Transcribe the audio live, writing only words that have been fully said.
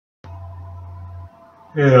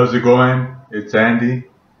Hey, how's it going? It's Andy.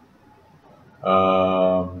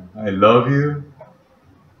 I love you.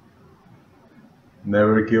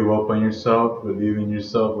 Never give up on yourself. Believe in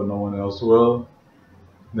yourself when no one else will.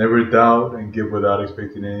 Never doubt and give without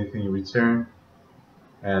expecting anything in return.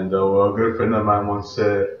 And well, a good friend of mine once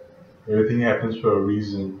said, "Everything happens for a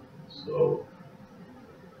reason." So,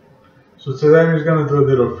 so today I'm just gonna do a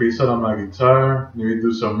little freestyle on my guitar. Maybe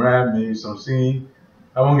do some rap, maybe some singing.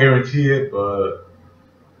 I won't guarantee it, but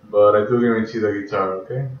I do guarantee the guitar.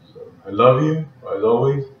 Okay. So I love you as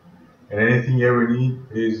always. And anything you ever need,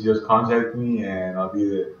 please just contact me and I'll be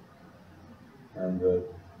there. And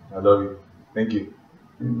I love you. Thank you.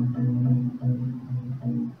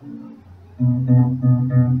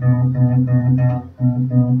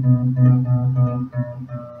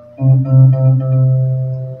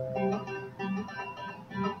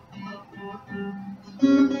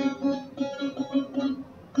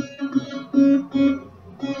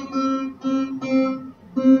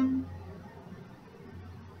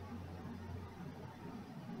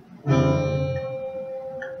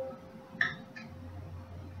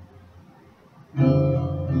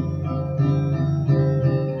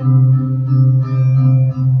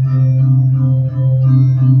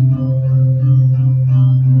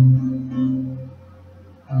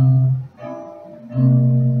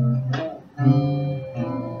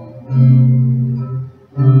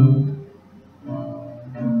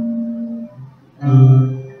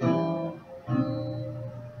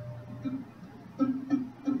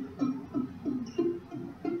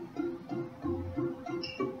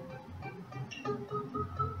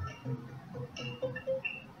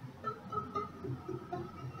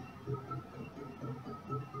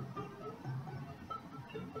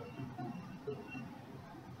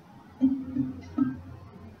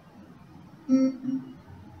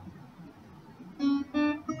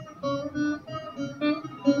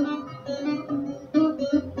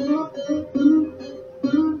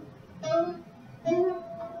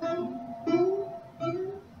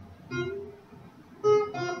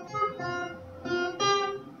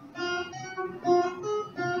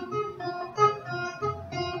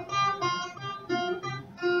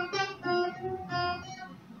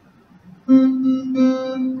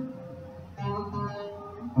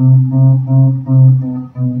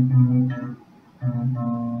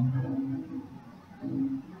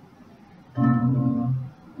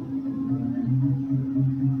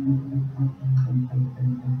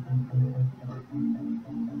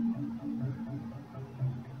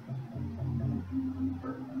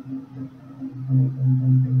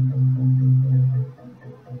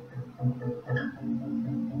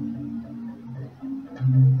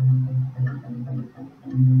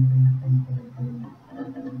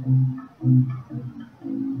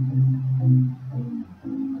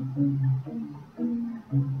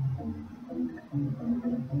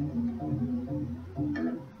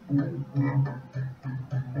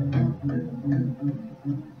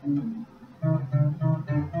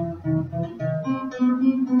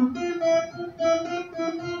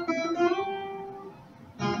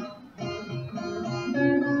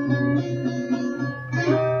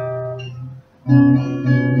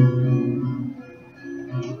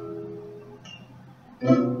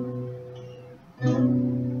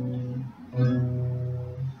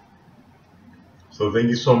 So thank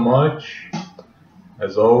you so much.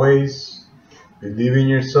 As always, believe in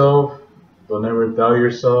yourself. Don't ever doubt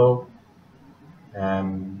yourself.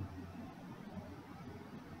 And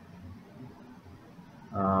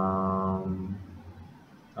um,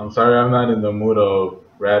 I'm sorry I'm not in the mood of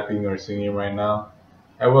rapping or singing right now.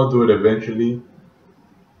 I will do it eventually,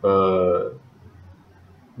 but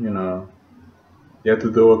you know, you have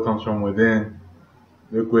to do what comes from within.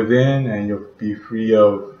 Look within and you'll be free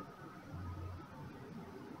of,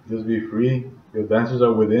 just be free. Your dancers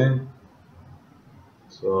are within.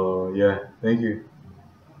 So yeah, thank you.